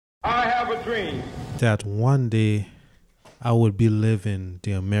that one day I would be living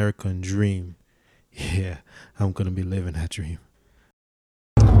the American dream. Yeah, I'm gonna be living that dream.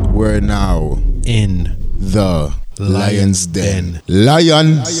 We're now In the Lion's Den.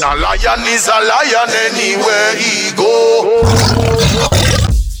 Lion. A lion is a lion anywhere he go.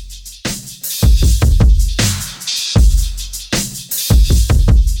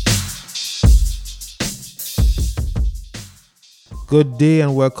 Good day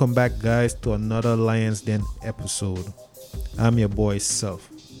and welcome back, guys, to another Lion's Den episode. I'm your boy Self.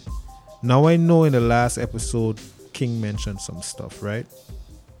 Now I know in the last episode King mentioned some stuff, right?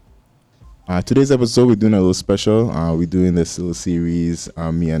 Today's episode, we're doing a little special. We're doing this little series.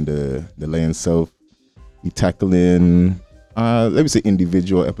 Me and the Lion Self. We tackling, let me say,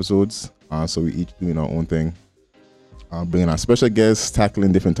 individual episodes. So we each doing our own thing. Bringing our special guests,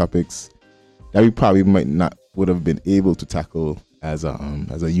 tackling different topics that we probably would have been able to tackle as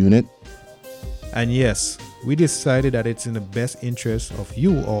a unit. And yes, we decided that it's in the best interest of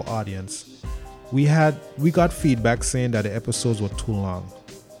you, our audience. We got feedback saying that the episodes were too long.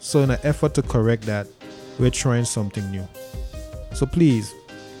 So in an effort to correct that, we're trying something new. So please,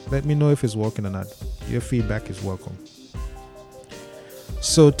 let me know if it's working or not. Your feedback is welcome.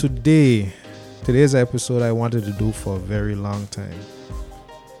 So today's episode I wanted to do for a very long time.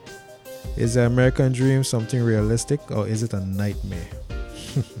 Is the American dream something realistic or is it a nightmare?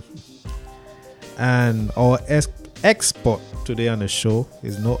 And our expert today on the show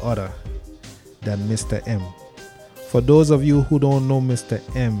is no other than Mr. M. For those of you who don't know Mr.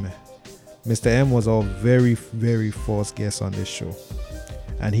 M was our very, very first guest on this show.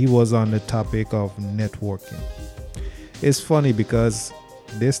 And he was on the topic of networking. It's funny because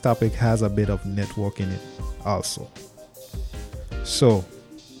this topic has a bit of networking in it also. So,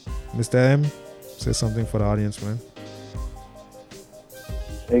 Mr. M, say something for the audience, man.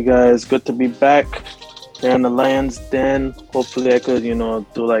 Hey guys, good to be back here in the Lion's Den. Hopefully I could, do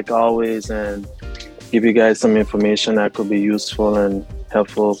like always and give you guys some information that could be useful and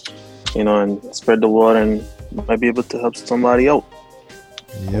helpful, and spread the word and might be able to help somebody out.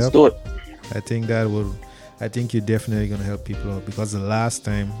 Yep. Let's do it. I think you're definitely going to help people out because the last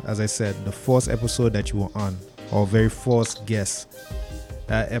time, as I said, the first episode that you were on, our very first guest,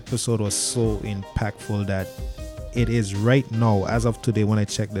 that episode was so impactful that it is right now, as of today, when I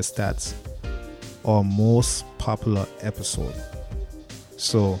check the stats, our most popular episode.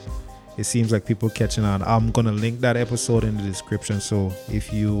 So it seems like people catching on. I'm going to link that episode in the description. So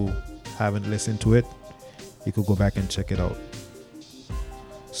if you haven't listened to it, you could go back and check it out.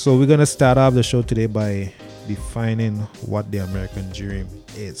 So we're going to start off the show today by defining what the American dream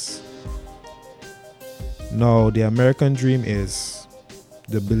is. Now, the American dream is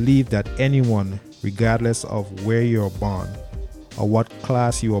the belief that anyone, regardless of where you're born or what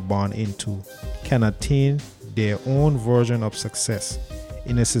class you are born into, can attain their own version of success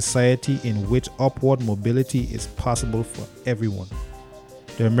in a society in which upward mobility is possible for everyone.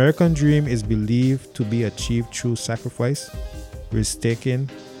 The American dream is believed to be achieved through sacrifice, risk-taking,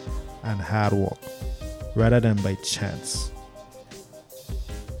 and hard work, rather than by chance.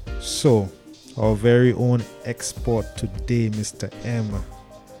 So, our very own expert today, Mr. M,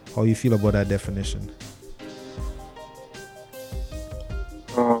 how you feel about that definition?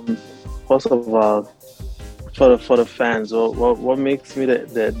 First of all, for the fans, what makes me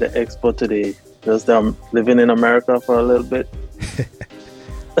the expert today? Just living in America for a little bit.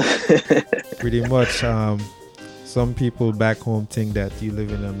 Pretty much. Some people back home think that you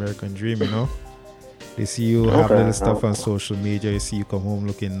live in the American dream. They see you have little stuff on social media. You see you come home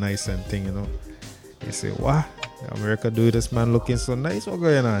looking nice and thing. They say, "What? America do this man looking so nice? What's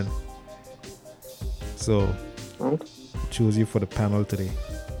going on?" So, choose you for the panel today.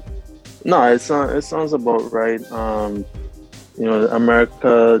 No, it sounds about right.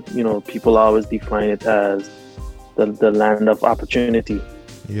 America, people always define it as the land of opportunity.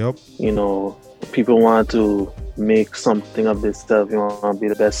 Yep. People want to make something of themselves. You want to be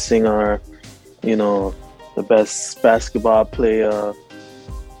the best singer, the best basketball player.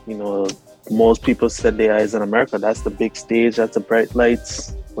 Most people set their eyes on America. That's the big stage. That's the bright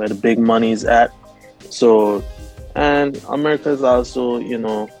lights where the big money's at. So, and America is also,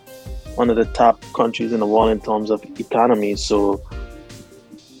 one of the top countries in the world in terms of economy. So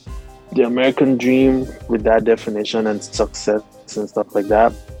the American dream with that definition and success and stuff like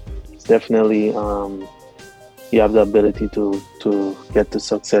that, it's definitely you have the ability to get to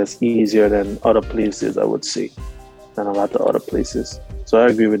success easier than other places, I would say, than a lot of other places. So I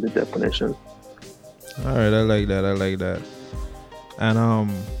agree with the definition. All right, I like that.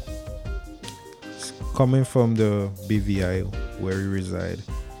 And coming from the BVI where we reside,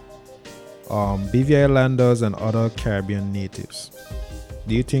 BVI Islanders and other Caribbean natives.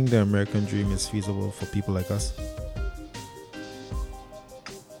 Do you think the American dream is feasible for people like us?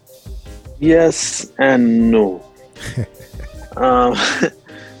 Yes and no. um,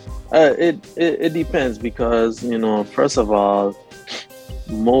 it depends because, you know, first of all,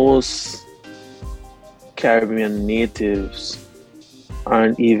 most Caribbean natives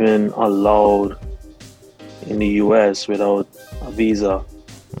aren't even allowed in the US without a visa,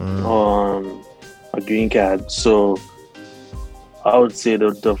 a green card. So I would say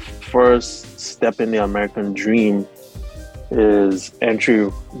that the first step in the American dream is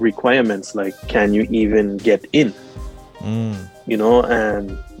entry requirements. Like, can you even get in? You know,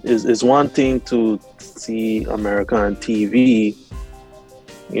 and it's one thing to see America on TV,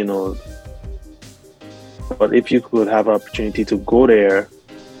 you know, but if you could have an opportunity to go there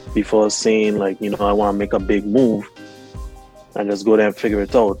before saying, like, you know, I want to make a big move, and just go there and figure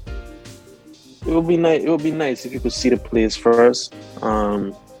it out, it would be nice. It would be nice if you could see the place first,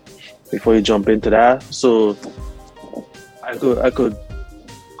 before you jump into that. So I could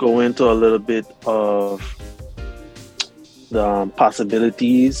go into a little bit of the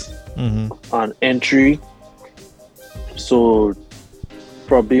possibilities on entry. So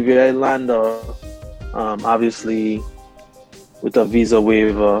for BVI Lander, obviously with a visa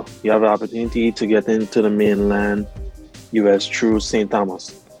waiver, you have an opportunity to get into the mainland US through St.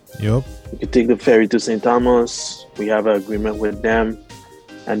 Thomas. Yep. You can take the ferry to St. Thomas. We have an agreement with them,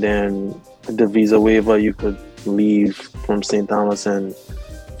 and then with the visa waiver, you could leave from St. Thomas and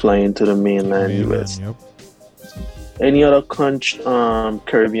fly into the mainland US. Yep. Any other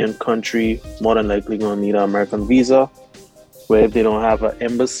Caribbean country, more than likely going to need an American visa, where if they don't have an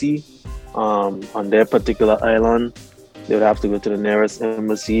embassy on their particular island, they would have to go to the nearest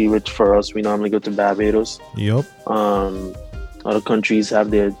embassy, which for us, we normally go to Barbados. Yep. Other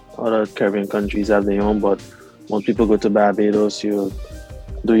Caribbean countries have their own, but most people go to Barbados. You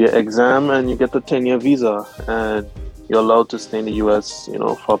do your exam and you get the 10-year visa, and you're allowed to stay in the US, you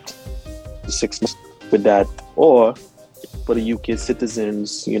know, for up to 6 months with that. Or for the UK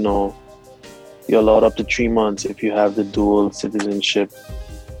citizens, you know, you're allowed up to 3 months if you have the dual citizenship.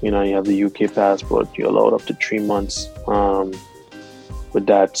 You know, you have the UK passport, you're allowed up to 3 months with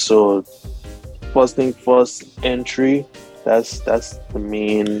that. So first thing first, entry, that's the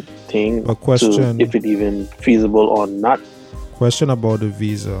main thing. A question, if it even feasible or not. Question about the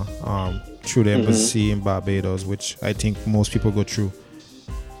visa through the embassy in Barbados, which I think most people go through.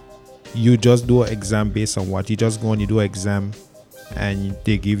 You just do an exam based on what? You just go and you do an exam and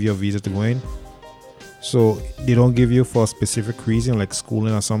they give you a visa to go in? So they don't give you for a specific reason, like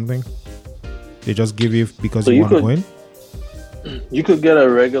schooling or something? They just give you because you want to go in? You could get a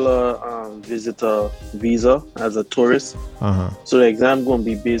regular visitor visa as a tourist. So the exam going to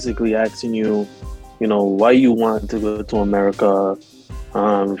be basically asking you, you know, why you want to go to America,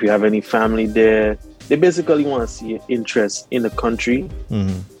 if you have any family there. They basically want to see your interest in the country,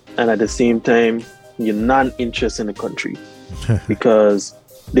 and at the same time, you're not interested in the country because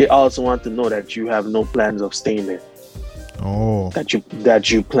they also want to know that you have no plans of staying there.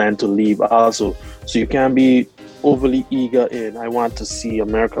 That you plan to leave also. So you can't be overly eager in, I want to see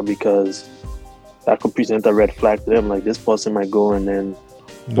America, because that could present a red flag to them. Like, this person might go and then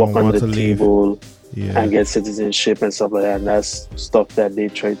walk under the table and get citizenship and stuff like that. And that's stuff that they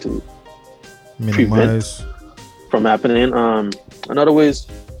try to prevent from happening. Another way is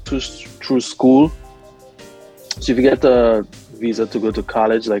through school. So if you get the visa to go to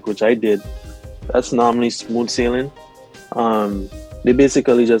college, like which I did, that's normally smooth sailing. They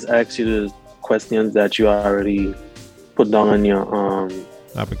basically just ask you the questions that you already put down on your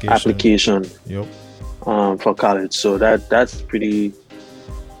application. Yep. For college. So that's pretty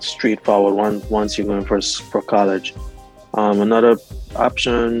straightforward once you're going for college. Another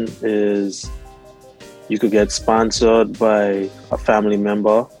option is you could get sponsored by a family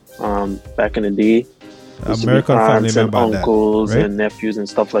member. Back in the day, American family member, uncles and nephews and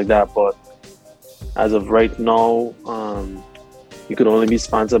stuff like that. But as of right now, you could only be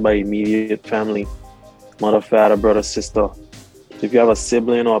sponsored by immediate family, mother, father, brother, sister. If you have a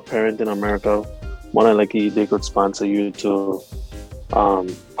sibling or a parent in America, more than likely they could sponsor you to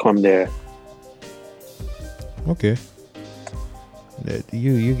come there. Okay.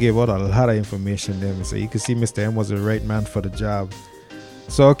 You gave out a lot of information there, so you can see Mr. M was the right man for the job.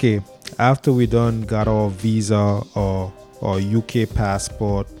 So okay, after we done got our visa or UK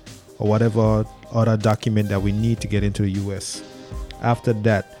passport or whatever other document that we need to get into the US, after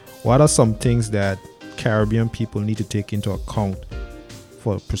that, what are some things that Caribbean people need to take into account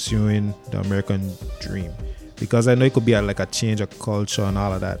for pursuing the American dream? Because I know it could be like a change of culture and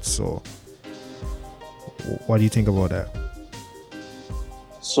all of that. So What do you think about that?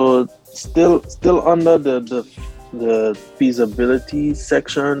 So still under the feasibility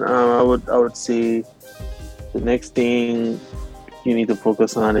section, I would say the next thing you need to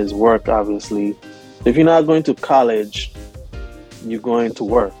focus on is work. Obviously, if you're not going to college, you're going to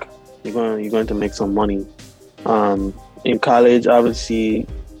work. You're going to make some money. In college, obviously,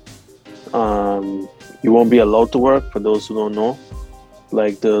 you won't be allowed to work. For those who don't know,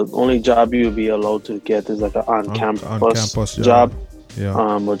 like the only job you'll be allowed to get is like an on-campus job.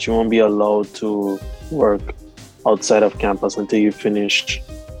 Yeah. But you won't be allowed to work outside of campus until you finish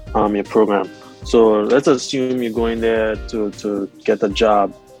your program. So let's assume you're going there to get a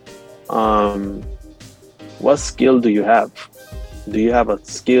job. What skill do you have? Do you have a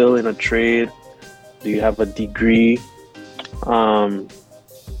skill in a trade? Do you have a degree?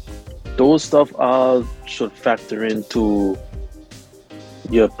 Those stuff all should factor into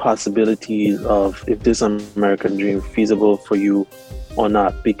your possibilities of if this American dream feasible for you or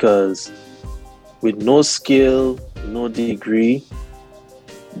not. Because with no skill, no degree,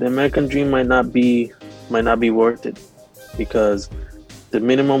 the American dream might not be worth it, because the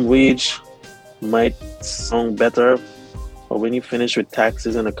minimum wage might sound better, but when you finish with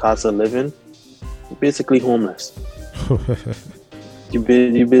taxes and the cost of living, you're basically homeless.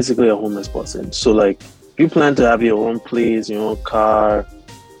 You're basically a homeless person. So like, if you plan to have your own place, your own car,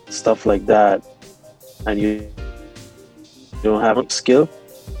 stuff like that, and you don't have a skill,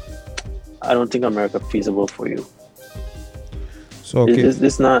 I don't think America feasible for you. So okay.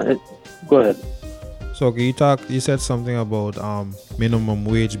 It's not. Go ahead. So okay, you said something about minimum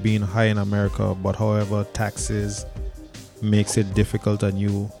wage being high in America, but however taxes makes it difficult and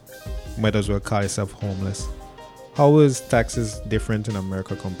you might as well call yourself homeless. How is taxes different in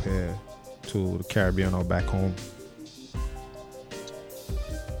America compared to the Caribbean or back home?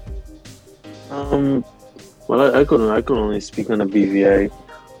 Well, I could only speak on the BVI.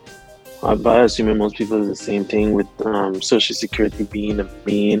 But I assume most people is the same thing with Social Security being the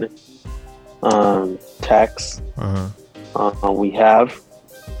main tax we have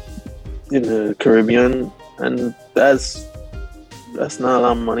in the Caribbean, and that's not a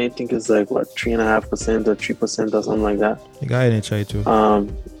lot of money. I think it's like what 3.5% or 3% or something like that. You got NHI too.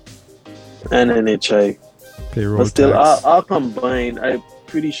 And NHI. Payroll but still, tax. I'll combine. I'm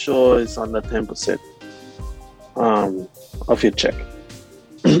pretty sure it's under 10% of your check.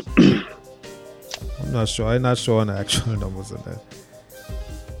 I'm not sure on the actual numbers of that.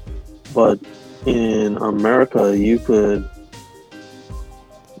 But in America,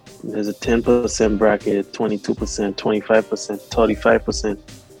 there's a 10% bracket, 22%, 25%, 35%.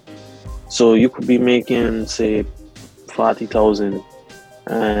 So you could be making, say, 40,000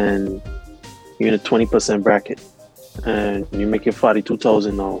 and you're in a 20% bracket, and you're making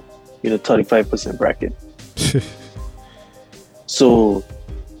 42,000 now, you're in a 35% bracket. So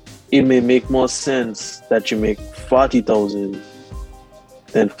it may make more sense that you make 40,000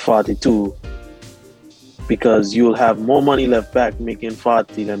 than 42, because you'll have more money left back making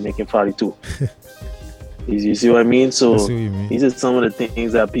 40 than making 42. You see what I mean? So I see what you mean. these are some of the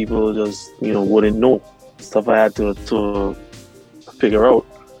things that people just wouldn't know. Stuff I had to figure out.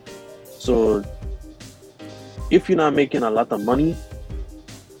 So if you're not making a lot of money,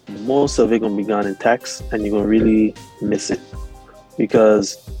 most of it gonna be gone in tax, and you're gonna really miss it.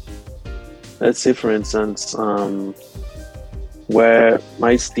 Because let's say, for instance, where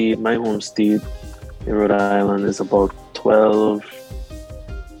my home state in Rhode Island is about $12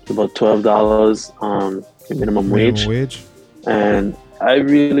 minimum wage, and I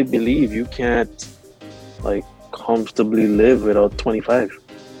really believe you can't like comfortably live without 25,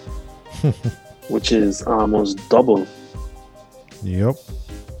 which is almost double. Yep.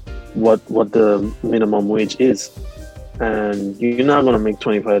 What the minimum wage is, and you're not gonna make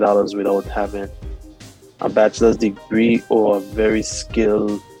 $25 without having a bachelor's degree or a very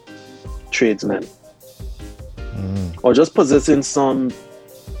skilled tradesman, or just possessing some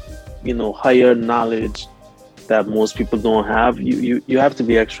higher knowledge that most people don't have. You have to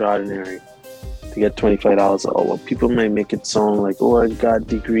be extraordinary to get $25 an hour. People may make it sound like, oh, I got a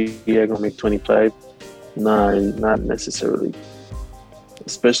degree, I'm gonna make 25. Nah, not necessarily,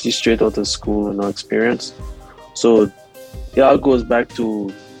 especially straight out of school and no experience. So it all goes back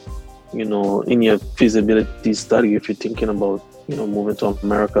to, in your feasibility study, if you're thinking about, moving to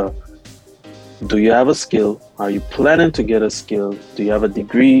America, do you have a skill? Are you planning to get a skill? Do you have a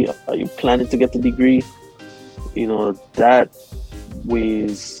degree? Are you planning to get the degree? That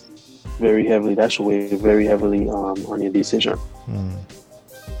weighs very heavily. That should weigh very heavily on your decision.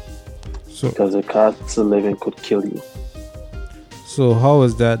 So, because the cost of living could kill you. So how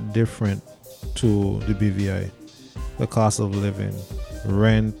is that different to the BVI. The cost of living,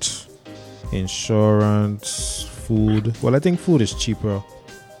 rent, insurance, food. Well, I think food is cheaper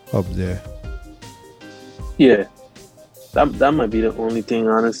up there. Yeah, that might be the only thing,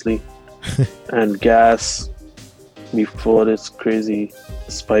 honestly. And gas before this crazy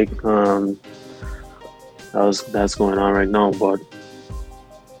spike that's going on right now, but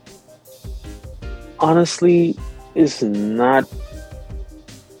honestly, it's not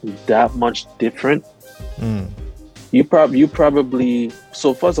that much different. You probably,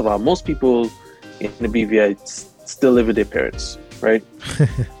 so first of all, most people in the BVI still live with their parents, right?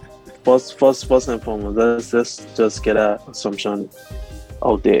 First and foremost, let's just get an assumption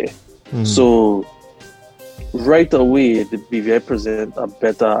out there. So right away, the BVI present a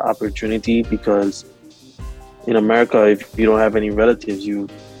better opportunity because in America, if you don't have any relatives, you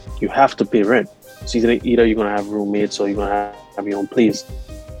have to pay rent. So either you're gonna have roommates or you're gonna have your own place,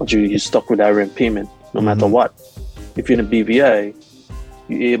 but you're stuck with that rent payment no matter what. If you're in a BVI,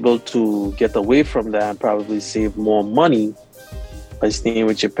 you're able to get away from that and probably save more money by staying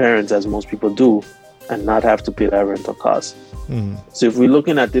with your parents, as most people do, and not have to pay that rental cost. So if we're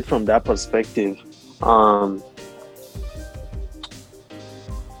looking at it from that perspective,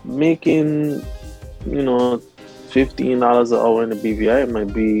 making, $15 an hour in the BVI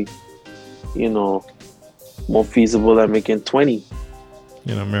might be, more feasible than making 20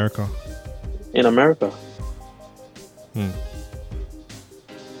 in America.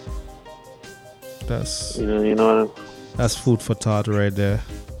 That's that's food for thought right there.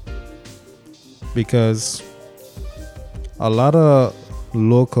 Because a lot of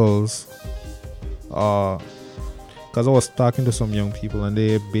locals because I was talking to some young people and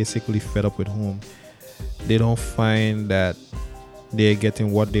they're basically fed up with home. They don't find that they're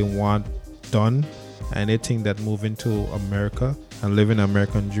getting what they want done, and they think that moving to America and living an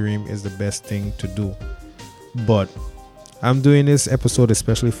American dream is the best thing to do. But I'm doing this episode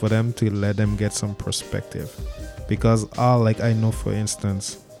especially for them to let them get some perspective, because I know, for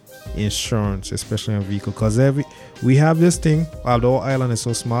instance, insurance, especially on vehicle, because we have this thing, although island is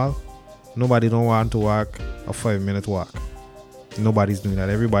so small, nobody don't want to walk a 5-minute walk. Nobody's doing that.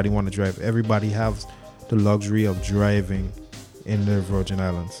 Everybody want to drive. Everybody has the luxury of driving in the Virgin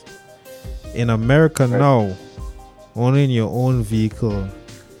Islands. In America now, owning your own vehicle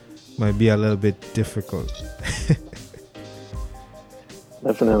might be a little bit difficult.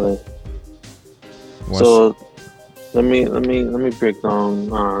 Definitely. So let me break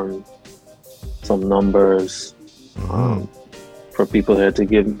down some numbers for people here to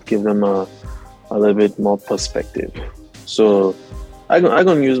give them a little bit more perspective. So I'm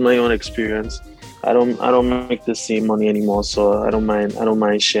gonna use my own experience. I don't make the same money anymore, so I don't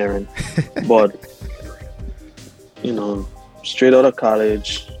mind sharing. But straight out of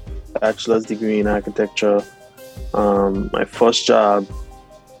college, bachelor's degree in architecture. My first job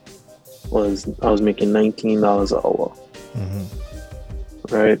I was making $19 an hour.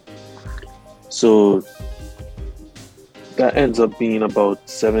 Right? So that ends up being about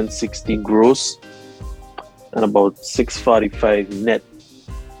 $760 gross and about $645 net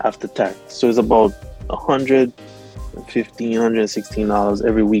after tax. So it's about $115, $116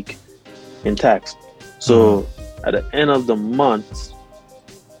 every week in tax. So at the end of the month,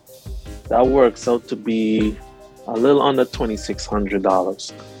 that works out to be a little under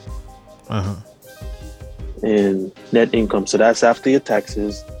 $2,600 in net income. So that's after your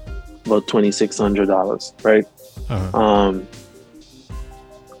taxes, about $2,600, right?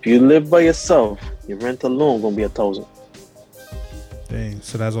 If you live by yourself, your rent alone gonna be $1,000. Dang,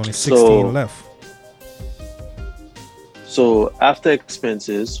 so that's only 16 left. So after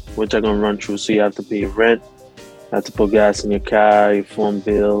expenses, which I'm gonna run through, so you have to pay rent, you have to put gas in your car, your phone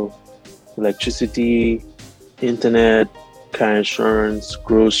bill, electricity, internet, car insurance,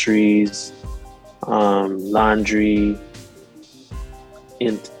 groceries, laundry,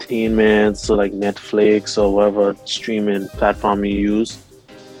 entertainment, so like Netflix or whatever streaming platform you use.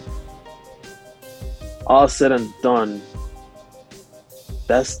 All said and done,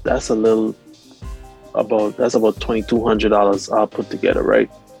 that's about $2,200 all put together, right?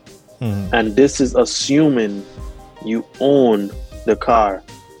 And this is assuming you own the car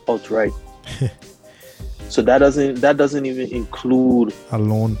outright. So that doesn't even include a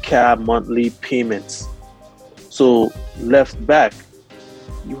loan, cab monthly payments. So left back,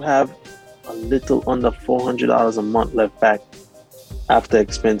 you have a little under $400 a month left back after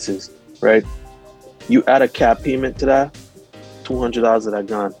expenses, right? You add a cab payment to that, $200 of that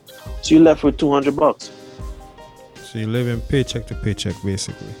gone. So you're left with $200. So you're living paycheck to paycheck,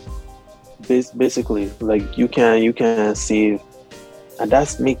 basically. Basically, like you can save and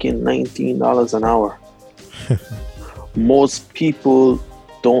that's making $19 an hour. Most people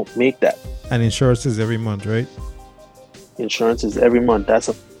don't make that. And insurance is every month, right? Insurance is every month. That's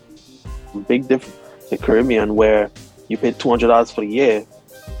a big difference. The Caribbean, where you pay $200 for the year,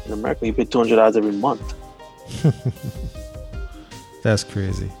 in America you pay $200 every month. That's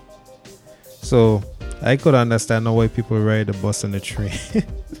crazy. So I could understand now why people ride the bus and the train.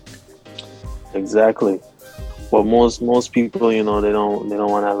 Exactly. But most people, you know, they don't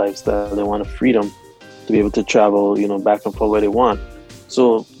want that lifestyle. They want the freedom to be able to travel, you know, back and forth where they want.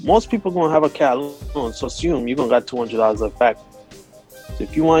 So most people gonna have a car loan. So assume you're gonna got $200 left back. So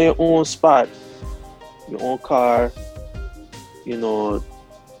if you want your own spot, your own car, you know,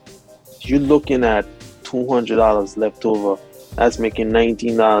 you're looking at $200 left over. That's making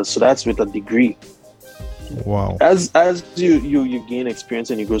 $19. So that's with a degree. Wow. As you gain experience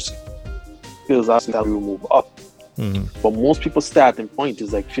and you grow skills, obviously that will move up. Mhm. But most people's starting point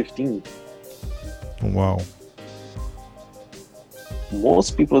is like 15. Wow.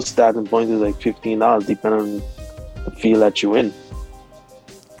 Most people's starting point is like $15, depending on the field that you're in.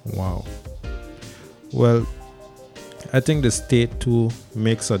 Wow. Well, I think the state too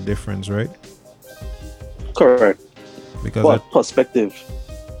makes a difference, right? Correct. Because But perspective,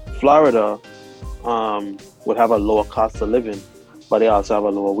 Florida would have a lower cost of living, but they also have a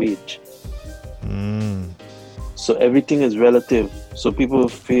lower wage. So everything is relative. So people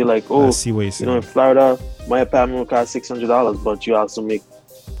feel like, I oh, see what you're you saying. know, in Florida, my apartment will cost $600, but you also make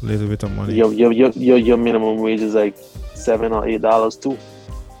A little bit of money. your minimum wage is like $7 or $8 too.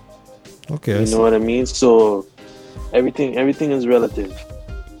 Okay. I You see. know what I mean? So everything is relative.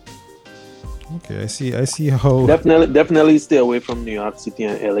 Okay. I see how. Definitely stay away from New York City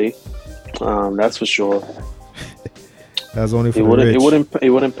and LA. That's for sure. That's only for It the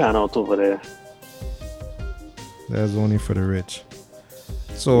rich. wouldn't pan out over there. That's only for the rich.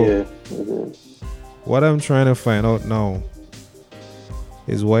 So Yeah. Mhm. what I'm trying to find out now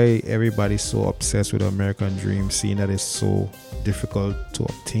is why everybody's so obsessed with the American dream, seeing that it's so difficult to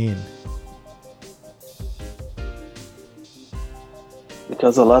obtain.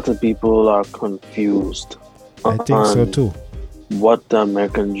 Because a lot of people are confused I think so on too. what the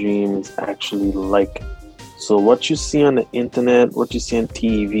American dream is actually like. So what you see on the internet, what you see on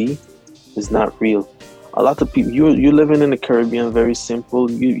TV is not real. A lot of people, you're living in the Caribbean, very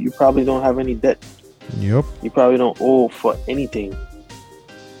simple. You probably don't have any debt. Yep. You probably don't owe for anything.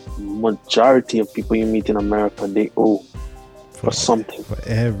 Majority of people you meet in America, they owe for something. For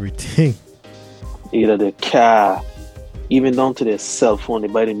everything. Either their car, even down to their cell phone. They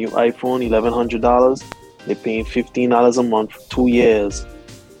buy the new iPhone, $1,100. They're paying $15 a month for 2 years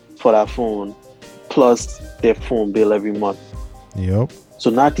for that phone, plus their phone bill every month. Yep. So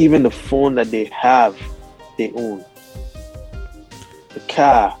not even the phone that they have, they own. The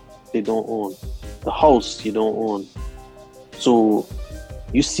car, they don't own. The house, you don't own. So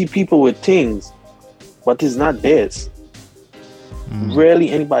you see people with things, but it's not theirs. Rarely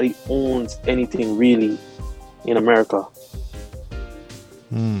anybody owns anything really in America.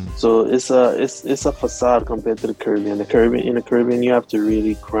 So it's a facade compared to the Caribbean. In the Caribbean, you have to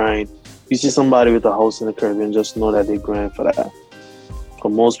really grind. You see somebody with a house in the Caribbean, just know that they grind for that. But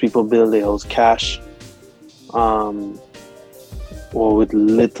most people build their house cash, or with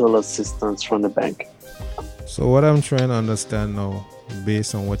little assistance from the bank. So what I'm trying to understand now,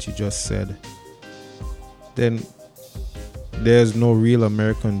 based on what you just said, then there's no real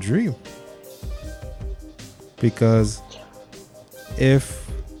American dream. Because if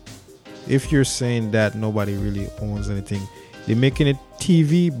you're saying that nobody really owns anything, they're making it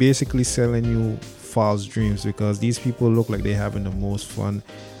TV basically selling you false dreams, because these people look like they're having the most fun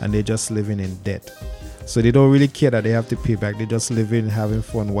and they're just living in debt. So they don't really care that they have to pay back. They just live in having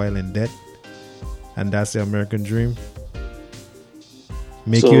fun while in debt. And that's the American dream.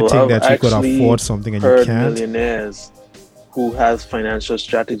 Make So you think I've that you could actually afford something and you heard can't. millionaires who has financial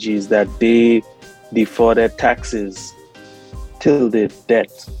strategies that they defer their taxes till their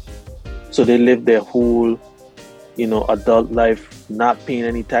debt. So they live their whole, adult life not paying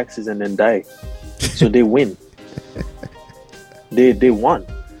any taxes and then die. So they win. They won.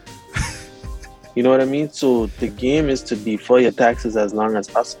 You know what I mean? So the game is to defer your taxes as long as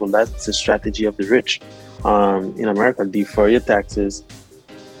possible. That's the strategy of the rich. In America, defer your taxes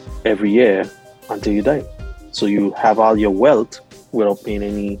every year until you die. So you have all your wealth without paying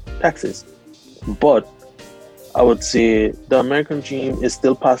any taxes. But I would say the American dream is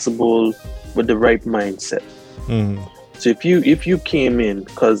still possible with the right mindset. So if you came in,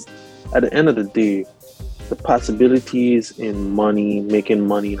 because at the end of the day, the possibilities in making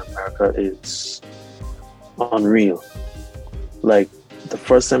money in America is unreal. Like the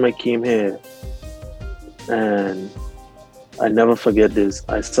first time I came here, and I never forget this.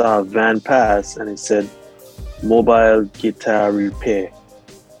 I saw a van pass and it said mobile guitar repair.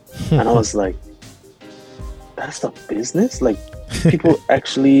 And I was like, that's the business? Like, people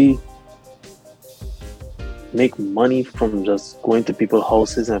actually make money from just going to people's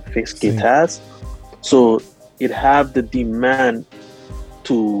houses and fix guitars? So it have the demand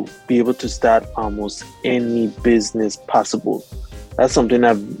to be able to start almost any business possible. That's something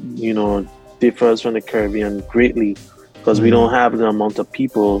that, you know, differs from the Caribbean greatly, because we don't have the amount of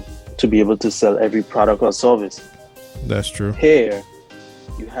people to be able to sell every product or service. That's true. Here,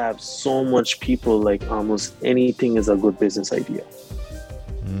 you have so much people, like almost anything is a good business idea.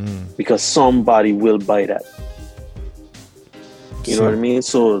 Because somebody will buy that. You know what I mean?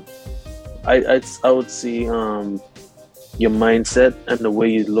 So I would say your mindset and the way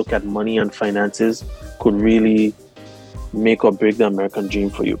you look at money and finances could really make or break the American dream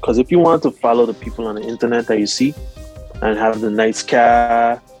for you. Because if you want to follow the people on the internet that you see and have the nice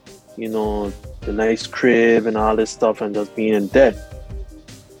car, you know, the nice crib and all this stuff, and just being in debt,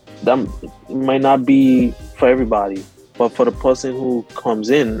 that might not be for everybody. But for the person who comes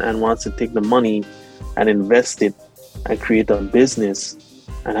in and wants to take the money and invest it and create a business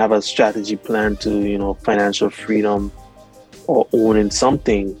and have a strategy plan to, you know, financial freedom or owning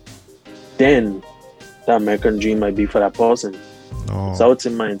something, then the American dream might be for that person. So I would say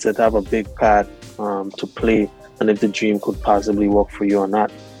mindset have a big part to play, and if the dream could possibly work for you or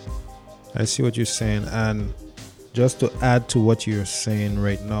not. I see what you're saying. And just to add to what you're saying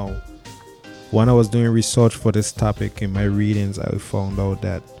right now, when I was doing research for this topic in my readings, I found out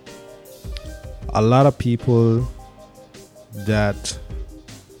that a lot of people that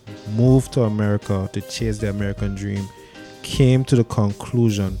moved to America to chase the American dream came to the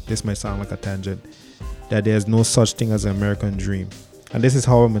conclusion, this might sound like a tangent, that there's no such thing as an American dream. And this is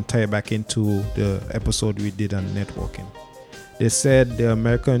how I'm going to tie it back into the episode we did on networking. They said the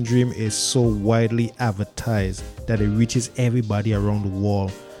American dream is so widely advertised that it reaches everybody around the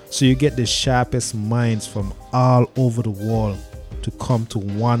world. So you get the sharpest minds from all over the world to come to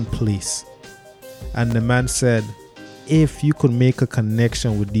one place. And the man said, if you could make a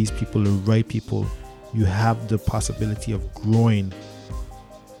connection with these people, the right people, you have the possibility of growing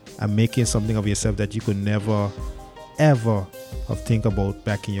and making something of yourself that you could never, ever have think about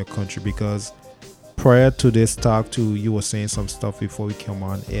back in your country. Because prior to this talk too, you were saying some stuff before we came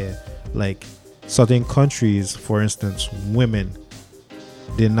on air, like certain countries, for instance, women,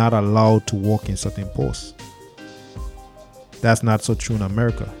 they're not allowed to work in certain posts. That's not so true in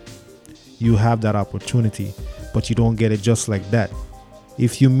America. You have that opportunity, but you don't get it just like that.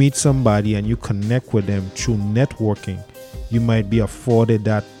 If you meet somebody and you connect with them through networking, you might be afforded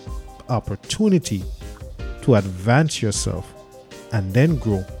that opportunity to advance yourself and then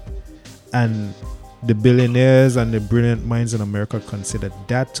grow. And the billionaires and the brilliant minds in America consider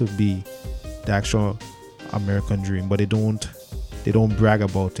that to be the actual American dream, but they don't brag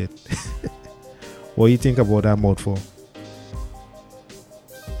about it. What do you think about that mouthful?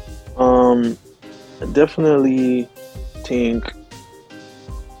 I definitely think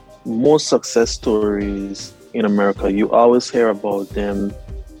most success stories in America, you always hear about them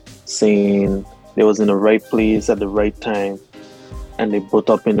saying they was in the right place at the right time, and they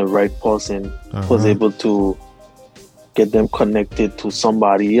put up in the right person was able to get them connected to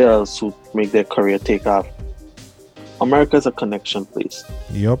somebody else who make their career take off. America is a connection place.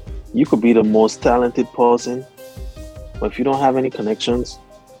 Yep. You could be the most talented person, but if you don't have any connections,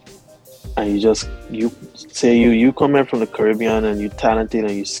 and you come in from the Caribbean and you're talented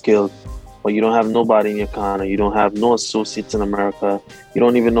and you're skilled, but you don't have nobody in your corner, you don't have no associates in America, you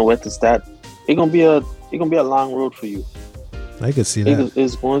don't even know where to start, it's gonna be a long road for you. I can see that.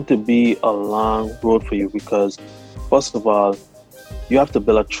 It's going to be a long road for you because, first of all, you have to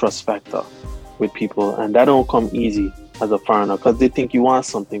build a trust factor with people, and that don't come easy as a foreigner because they think you want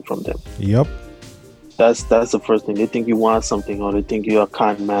something from them. Yep. That's the first thing. They think you want something, or they think you're a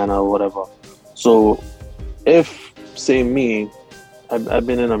con man or whatever. So if, say me, I've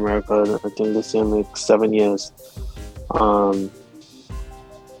been in America, I think this in like 7 years,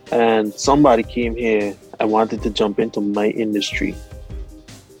 and somebody came here and wanted to jump into my industry,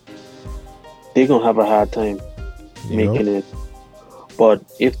 they're gonna have a hard time making it. But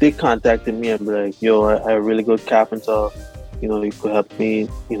if they contacted me and be like, yo, I'm a really good carpenter, you know, you could help me,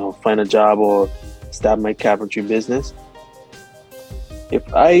 you know, find a job or start my carpentry business. If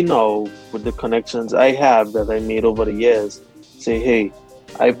I know with the connections I have that I made over the years, say, hey,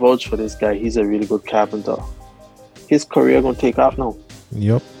 I vouch for this guy, he's a really good carpenter, his career gonna take off now.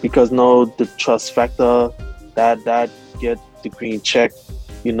 Yep. Because now the trust factor that get the green check.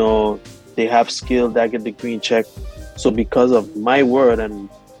 You know, they have skill that get the green check. So because of my word and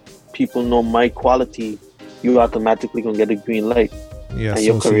people know my quality, you automatically gonna get a green light, Yeah, and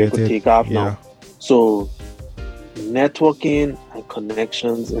your career could associated. take off Yeah. now. So networking and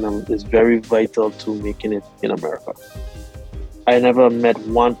connections is very vital to making it in America. I never met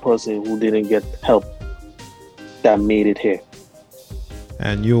one person who didn't get help that made it here.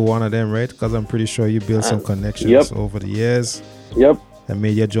 And you're one of them, right? Because I'm pretty sure you built some connections Yep. over the years Yep. that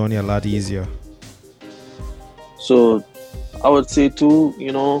made your journey a lot easier. So I would say too,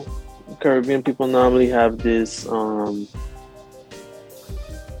 you know, Caribbean people normally have this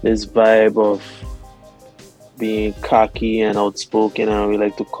this vibe of being cocky and outspoken, and we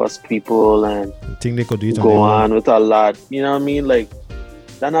like to cuss people and I think they could do it on go their own. on with a lot. You know what I mean? Like,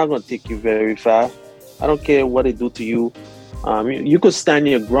 they're not gonna take you very far. I don't care what they do to you. You could stand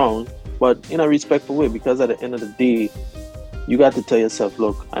your ground, but in a respectful way, because at the end of the day, you got to tell yourself,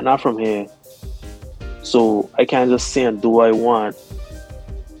 look, I'm not from here, so I can't just say and do what I want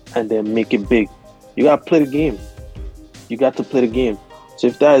and then make it big. You gotta play the game. You got to play the game. So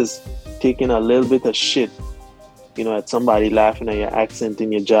if that is taking a little bit of shit, you know, at somebody laughing at your accent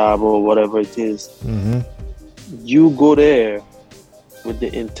in your job or whatever it is, Mm-hmm. you go there with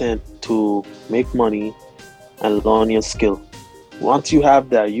the intent to make money and learn your skill. Once you have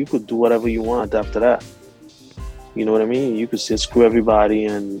that, you could do whatever you want after that. You know what I mean? You could say screw everybody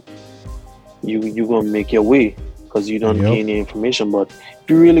and you gonna make your way because you don't Yep. gain the information. But if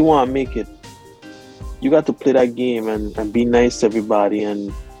you really want to make it, you got to play that game and be nice to everybody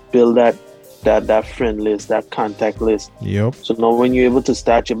and build that friend list, that contact list. Yep. So now when you're able to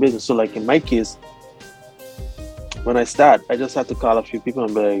start your business, so like in my case, when I start, I just have to call a few people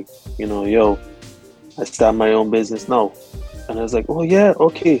and be like, you know, yo, I start my own business now. And I was like, oh yeah,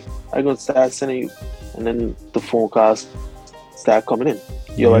 okay. I'm gonna start sending you. And then the phone calls start coming in.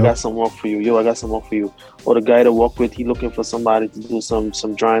 Yo, I Yep. got some work for you. Yo, I got some work for you. Or the guy to work with, he looking for somebody to do some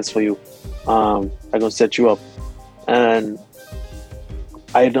drawings for you. I'm gonna set you up. And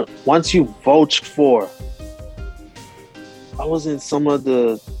once you vouch for, I was in some of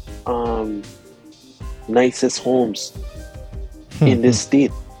the nicest homes in this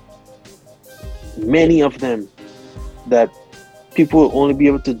state. Many of them that people will only be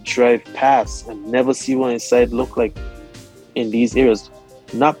able to drive past and never see what inside look like in these areas.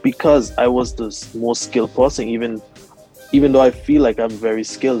 Not because I was the most skilled person, even though I feel like I'm very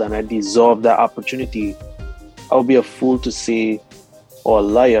skilled and I deserve that opportunity, I would be a fool to say, or a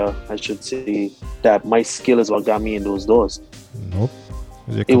liar, I should say, that my skill is what got me in those doors. Nope.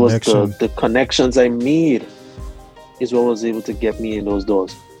 The It was connection. the connections I made is what was able to get me in those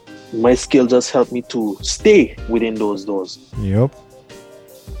doors. My skill just helped me to stay within those doors. Yep.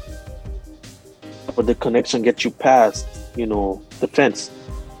 But the connection gets you past, you know, the fence.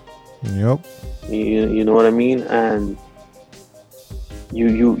 Yep. You know what I mean? And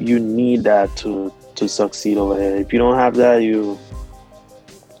you need that to succeed over here. If you don't have that,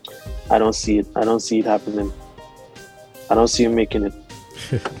 I don't see it. I don't see it happening. I don't see you making it.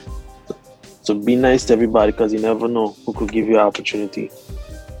 So be nice to everybody, because you never know who could give you an opportunity.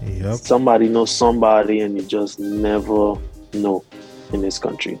 Yep. Somebody knows somebody, and you just never know in this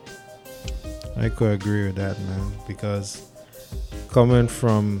country. I could agree with that, man, because coming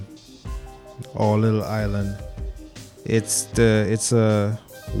from our little island, it's a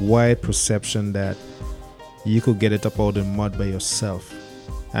wide perception that you could get it up out of the mud by yourself,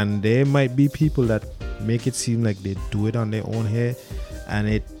 and there might be people that make it seem like they do it on their own here, and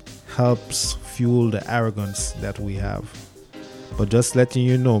it helps fuel the arrogance that we have. But just letting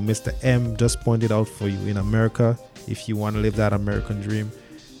you know, Mr. M just pointed out for you, in America, if you want to live that American dream,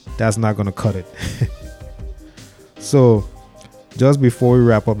 that's not gonna cut it. So just before we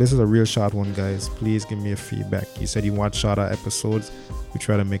wrap up, this is a real short one, guys. Please give me a feedback. You said you want shorter episodes, we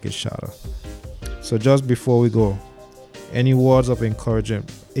try to make it shorter. So just before we go, any words of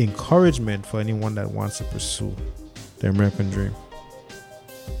encouragement for anyone that wants to pursue the American dream?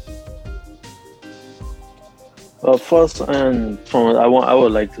 First and foremost, I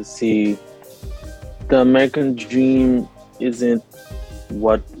would like to see the American dream isn't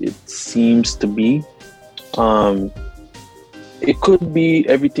what it seems to be. It could be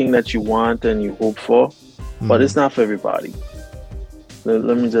everything that you want and you hope for, but it's not for everybody.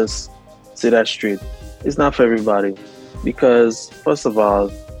 Let me just say that straight. It's not for everybody, because first of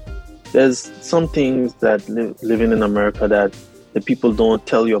all, there's some things that living in America that the people don't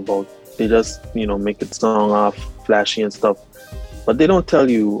tell you about. They just, make it sound off flashy and stuff, but they don't tell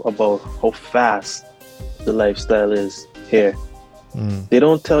you about how fast the lifestyle is here. They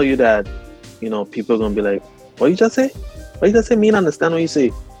don't tell you that, people are gonna be like, what you just say? Like I say, me understand what you say.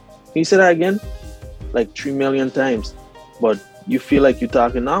 Can you say that again? Like 3 million times. But you feel like you're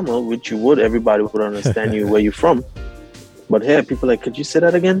talking normal, which you would. Everybody would understand you where you're from. But here, people like, could you say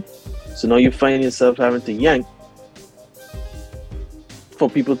that again? So now you find yourself having to yank for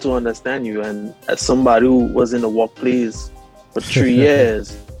people to understand you. And as somebody who was in the workplace for 3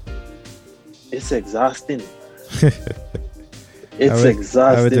 years, it's exhausting. It's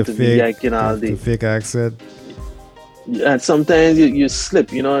exhausting to be yanking all day. The fake accent. And sometimes you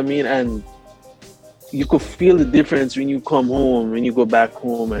slip, you know what I mean? And you could feel the difference when you come home, when you go back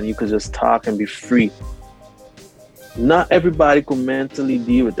home, and you could just talk and be free. Not everybody could mentally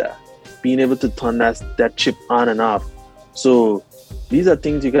deal with that, being able to turn that chip on and off. So these are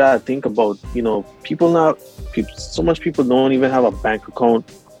things you gotta think about. You know, so much people don't even have a bank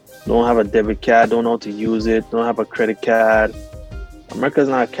account, don't have a debit card, don't know how to use it, don't have a credit card. America's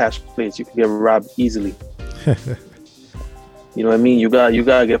not a cash place. You can get robbed easily. You know what I mean? You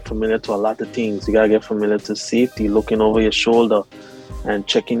gotta get familiar to a lot of things. You gotta get familiar to safety, looking over your shoulder, and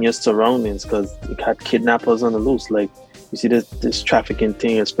checking your surroundings, because you got kidnappers on the loose. Like, you see this trafficking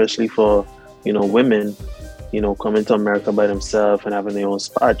thing, especially for, you know, women, you know, coming to America by themselves and having their own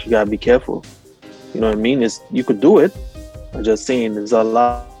spot. You gotta be careful. You know what I mean? You could do it. I'm just saying, there's a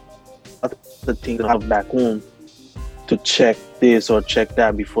lot of things to have back home to check this or check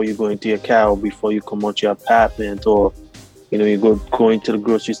that before you go into your car, or before you come out your apartment, or, you know, you go into the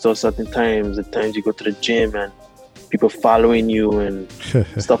grocery store certain times, the times you go to the gym, and people following you and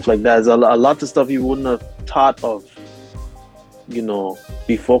stuff like that. There's a lot of stuff you wouldn't have thought of, you know,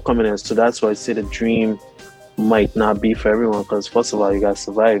 before coming in. So that's why I say the dream might not be for everyone, because first of all, you gotta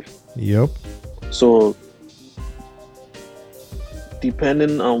survive. Yep. So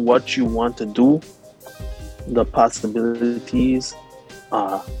depending on what you want to do, the possibilities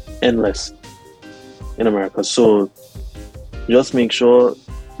are endless in America. So just make sure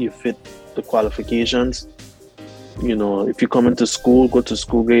you fit the qualifications. You know, if you come into school, go to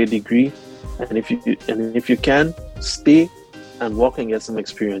school, get a degree, and if you can, stay and work and get some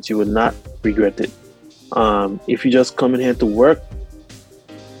experience. You will not regret it. If you just come in here to work,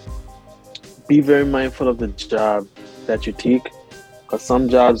 be very mindful of the job that you take, because some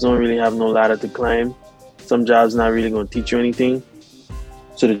jobs don't really have no ladder to climb. Some jobs not really going to teach you anything.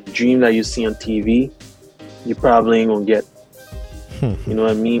 So the dream that you see on TV, you probably ain't going to get. You know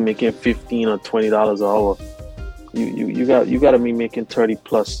what I mean? Making $15 or $20 an hour. You got to be making 30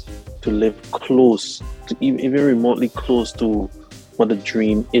 plus to live close to even remotely close to what the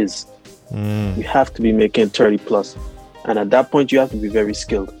dream is. You have to be making 30 plus, and at that point you have to be very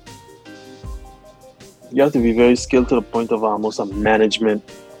skilled. You have to be very skilled to the point of almost a management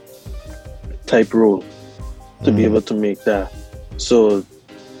type role to be able to make that. So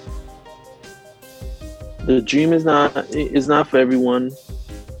the dream is not for everyone,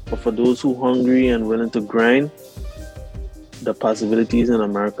 but for those who are hungry and willing to grind, the possibilities in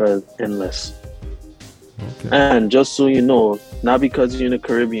America is endless. Okay. And just so you know, not because you're in the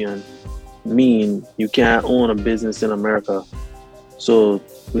Caribbean mean you can't own a business in America. So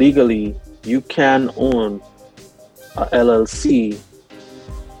legally, you can own a LLC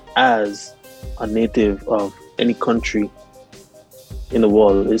as a native of any country in the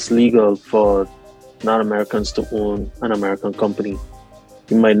world. It's legal for non-Americans to own an American company.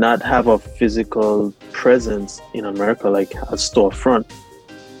 You might not have a physical presence in America like a storefront,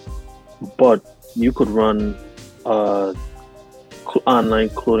 but you could run a online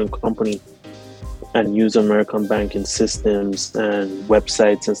clothing company and use American banking systems and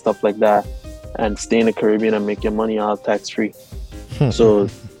websites and stuff like that, and stay in the Caribbean and make your money all tax-free. So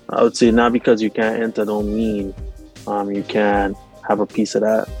I would say not because you can't enter don't mean you can have a piece of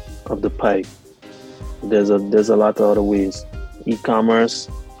that, of the pie. There's a lot of other ways. E-commerce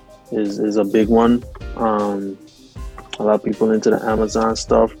is a big one. A lot of people into the Amazon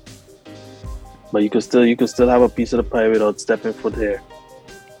stuff, but you could still have a piece of the pie without stepping foot here.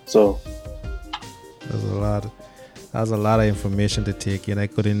 So That's a lot of information to take in. I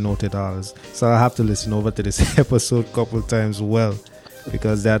couldn't note it all. So I have to listen over to this episode a couple times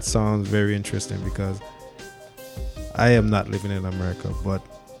because that sounds very interesting, because I am not living in America, but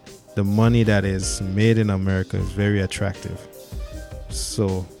the money that is made in America is very attractive.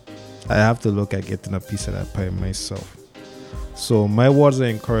 So I have to look at getting a piece of that pie myself. So my words of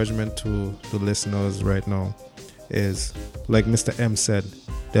encouragement to the listeners right now is, like Mr. M said,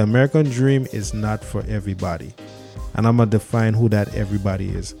 the American dream is not for everybody. And I'm going to define who that everybody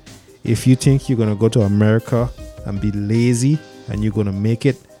is. If you think you're going to go to America and be lazy and you're going to make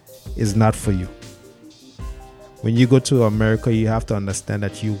it, it's not for you. When you go to America, you have to understand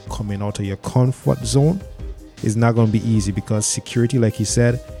that you coming out of your comfort zone it's not going to be easy because security, like he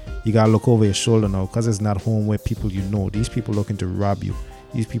said, you got to look over your shoulder now because it's not home where people you know. These people looking to rob you.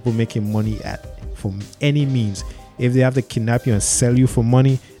 These people making money from any means. If they have to kidnap you and sell you for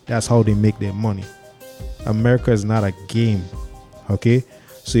money, that's how they make their money. America is not a game, okay?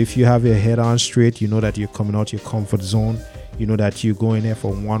 So if you have your head on straight, you know that you're coming out your comfort zone. You know that you're going there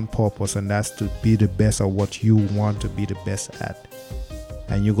for one purpose, and that's to be the best at what you want to be the best at.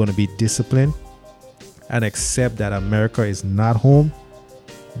 And you're going to be disciplined and accept that America is not home,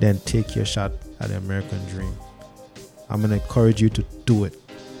 then take your shot at the American dream. I'm going to encourage you to do it.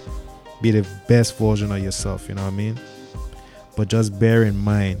 Be the best version of yourself, you know what I mean? But just bear in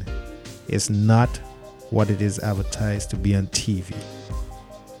mind, it's not what it is advertised to be on TV.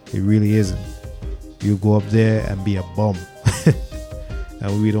 It really isn't. You go up there and be a bum.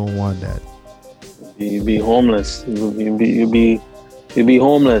 And we don't want that. You be homeless. You be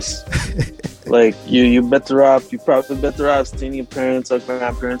homeless. Like you probably better off staying in your parents' or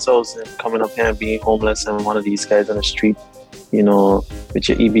grandparents' house and coming up here and being homeless and one of these guys on the street, with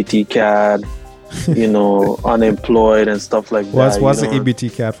your EBT card, unemployed and stuff like that. What's the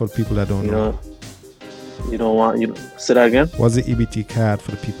EBT card for people that don't know? You don't want say that again? What's the EBT card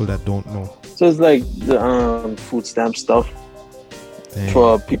for the people that don't know? So it's like the food stamp stuff. Dang.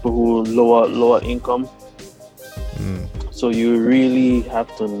 For people who lower income. So you really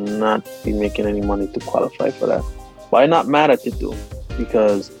have to not be making any money to qualify for that. But I'm not mad at it though,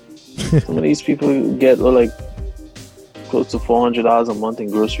 because some of these people get like close to $400 a month in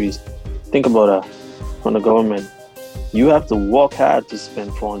groceries. Think about that from the government. You have to work hard to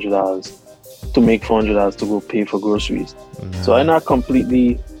spend $400 to make $400 to go pay for groceries. So I'm not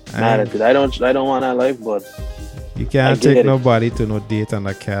completely mad at it. I don't want that life, but you can't take nobody to no date on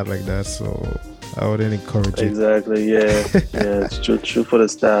a card like that, so I wouldn't encourage it. Exactly, yeah. Yeah, it's true for the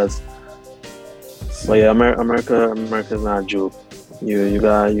stars. But yeah, America's not a joke. You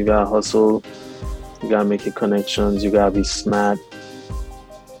gotta hustle, you gotta make your connections, you gotta be smart.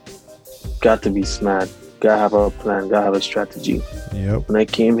 Got to be smart. Gotta have a plan, gotta have a strategy. Yep. When I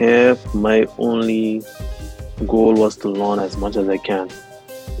came here, my only goal was to learn as much as I can.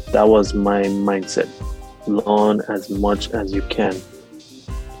 That was my mindset. Learn as much as you can,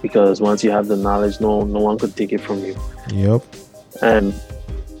 because once you have the knowledge, no one could take it from you. Yep. And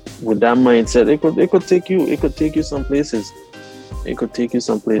with that mindset, it could take you some places. It could take you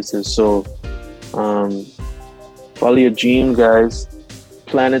some places. So follow your dream, guys.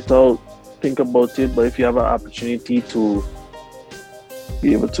 Plan it out, think about it. But if you have an opportunity to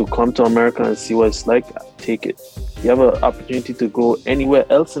be able to come to America and see what it's like, take it. You have an opportunity to go anywhere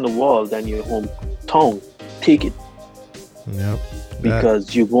else in the world than your hometown, take it. Yep.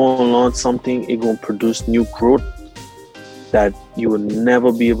 Because you're going to learn something, it's going to produce new growth that you will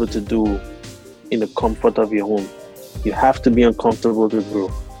never be able to do in the comfort of your home. You have to be uncomfortable to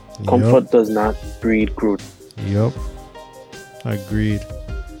grow. Comfort does not breed growth. Yep. Agreed.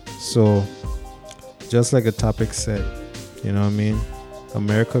 So, just like the topic said, you know what I mean?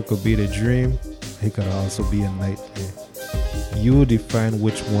 America could be the dream. It could also be a nightmare. You define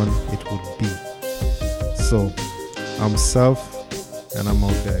which one it would be. So, I'm Self, and I'm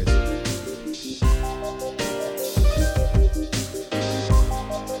out, guys.